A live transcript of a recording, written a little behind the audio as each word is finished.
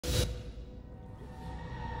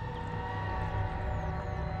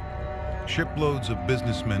Shiploads of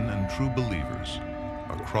businessmen and true believers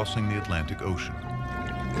are crossing the Atlantic Ocean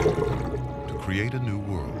to create a new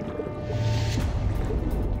world.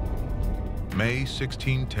 May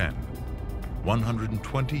 1610,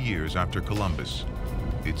 120 years after Columbus,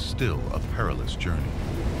 it's still a perilous journey.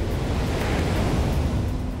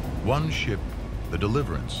 One ship, the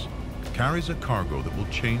Deliverance, carries a cargo that will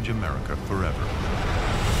change America forever.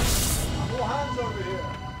 No hands over here.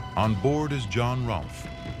 On board is John Rolfe,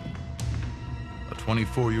 a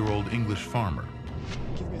 24-year-old English farmer,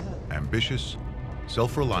 ambitious,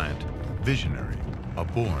 self-reliant, visionary, a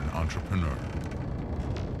born entrepreneur.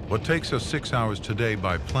 What takes us 6 hours today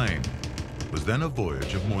by plane was then a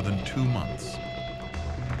voyage of more than 2 months.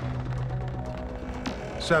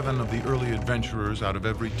 7 of the early adventurers out of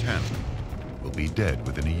every 10 will be dead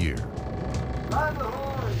within a year.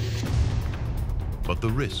 But the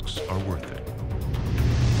risks are worth it.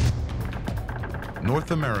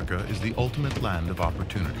 North America is the ultimate land of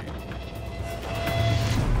opportunity.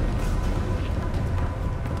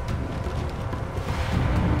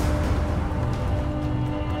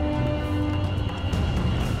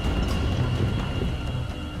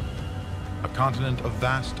 A continent of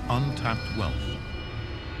vast, untapped wealth,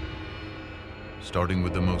 starting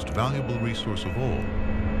with the most valuable resource of all,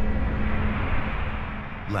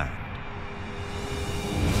 land.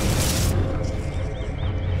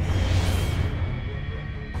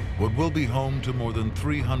 What will be home to more than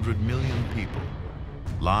 300 million people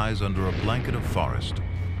lies under a blanket of forest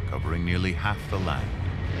covering nearly half the land,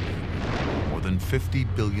 more than 50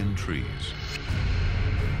 billion trees.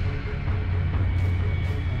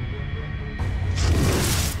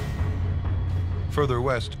 Further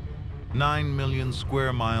west, 9 million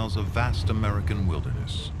square miles of vast American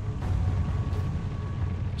wilderness.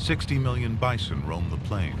 60 million bison roam the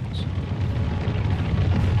plains.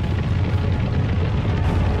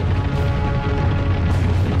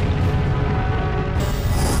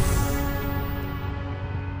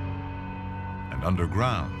 And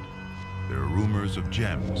underground, there are rumors of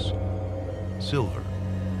gems, silver,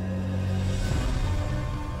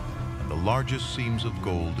 and the largest seams of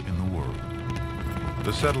gold in the world.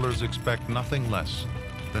 The settlers expect nothing less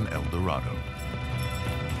than El Dorado.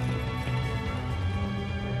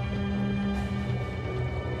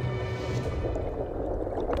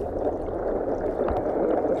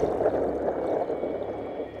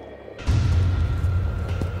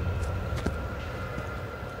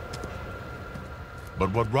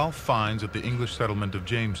 But what Rolfe finds at the English settlement of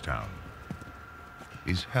Jamestown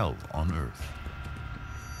is hell on earth.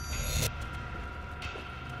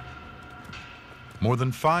 More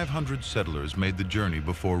than 500 settlers made the journey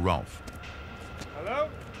before Rolfe. Hello?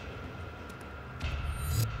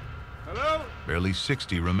 Hello? Barely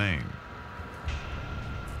 60 remain.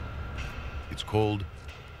 It's called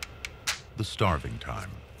the starving time.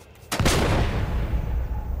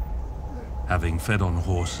 Having fed on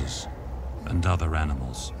horses and other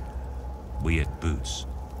animals, we ate boots,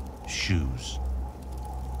 shoes,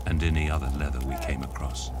 and any other leather we came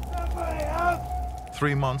across.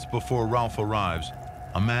 3 months before Rolfe arrives,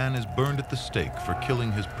 a man is burned at the stake for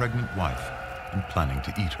killing his pregnant wife and planning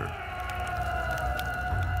to eat her.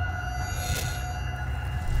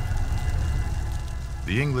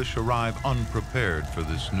 The English arrive unprepared for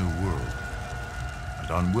this new world and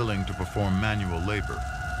unwilling to perform manual labor.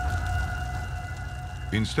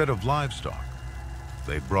 Instead of livestock,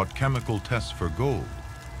 they brought chemical tests for gold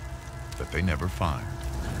that they never find.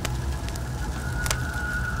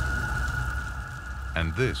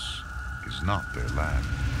 And this is not their land.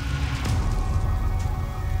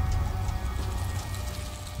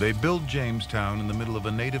 They build Jamestown in the middle of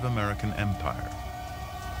a Native American empire.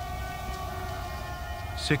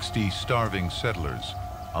 60 starving settlers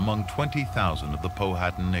among 20,000 of the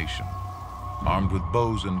Powhatan Nation, armed with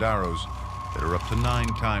bows and arrows that are up to 9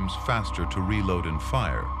 times faster to reload and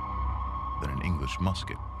fire than an English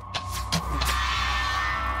musket.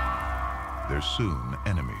 They're soon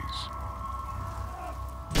enemies.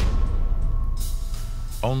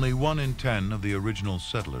 Only 1 in 10 of the original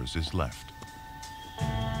settlers is left.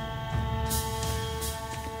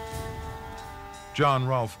 John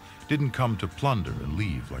Rolfe didn't come to plunder and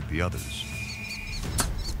leave like the others.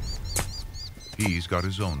 He's got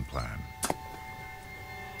his own plan.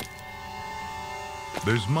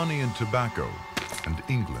 There's money in tobacco, and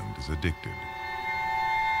England is addicted.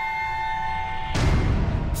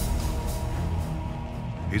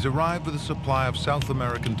 He's arrived with a supply of South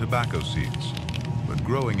American tobacco seeds, but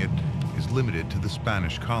growing it is limited to the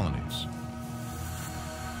Spanish colonies.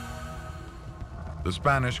 The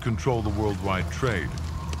Spanish control the worldwide trade,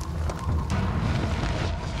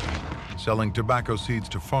 selling tobacco seeds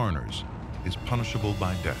to foreigners is punishable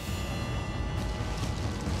by death.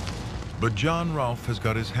 But John Rolfe has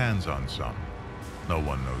got his hands on some. No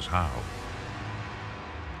one knows how.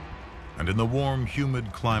 And in the warm,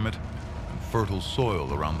 humid climate and fertile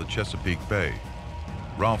soil around the Chesapeake Bay,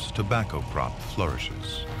 Rolfe's tobacco crop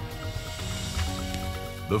flourishes.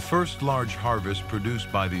 The first large harvest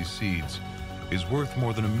produced by these seeds is worth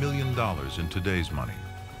more than $1 million in today's money.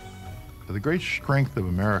 The great strength of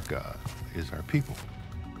America is our people.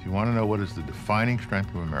 If you want to know what is the defining strength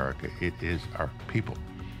of America, it is our people,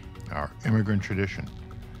 our immigrant tradition,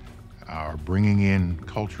 our bringing in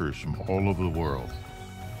cultures from all over the world.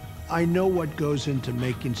 I know what goes into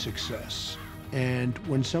making success. And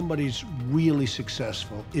when somebody's really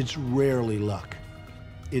successful, it's rarely luck.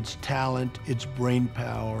 It's talent, it's brain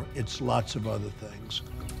power, it's lots of other things.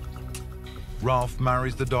 Rolfe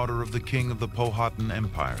marries the daughter of the king of the Powhatan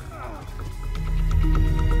Empire.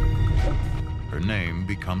 Her name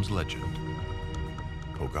becomes legend,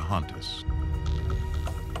 Pocahontas.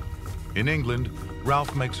 In England,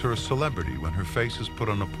 Rolfe makes her a celebrity when her face is put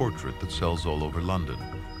on a portrait that sells all over London,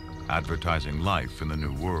 advertising life in the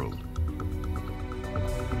New World.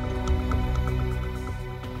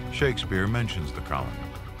 Shakespeare mentions the colony.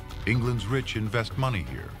 England's rich invest money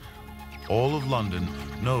here. All of London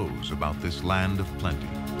knows about this land of plenty.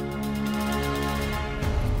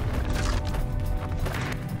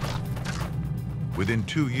 Within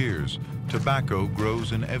 2 years, tobacco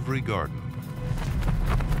grows in every garden.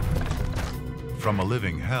 From a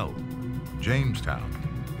living hell, Jamestown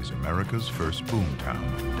is America's first boom town.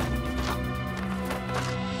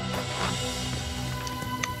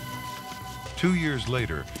 Two years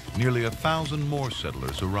later, nearly 1,000 more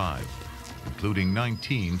settlers arrived, including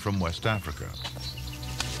 19 from West Africa.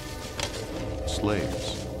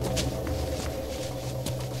 Slaves.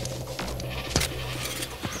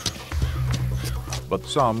 But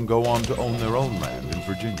some go on to own their own land in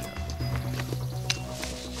Virginia.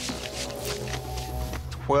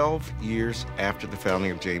 12 years after the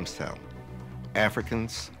founding of Jamestown,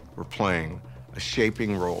 Africans were playing a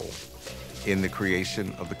shaping role in the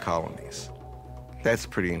creation of the colonies. That's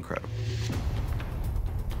pretty incredible.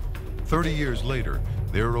 30 years later,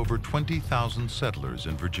 there are over 20,000 settlers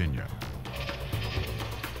in Virginia.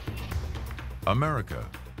 America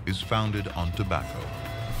is founded on tobacco.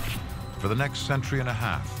 For the next century and a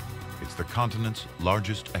half, it's the continent's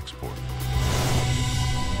largest export.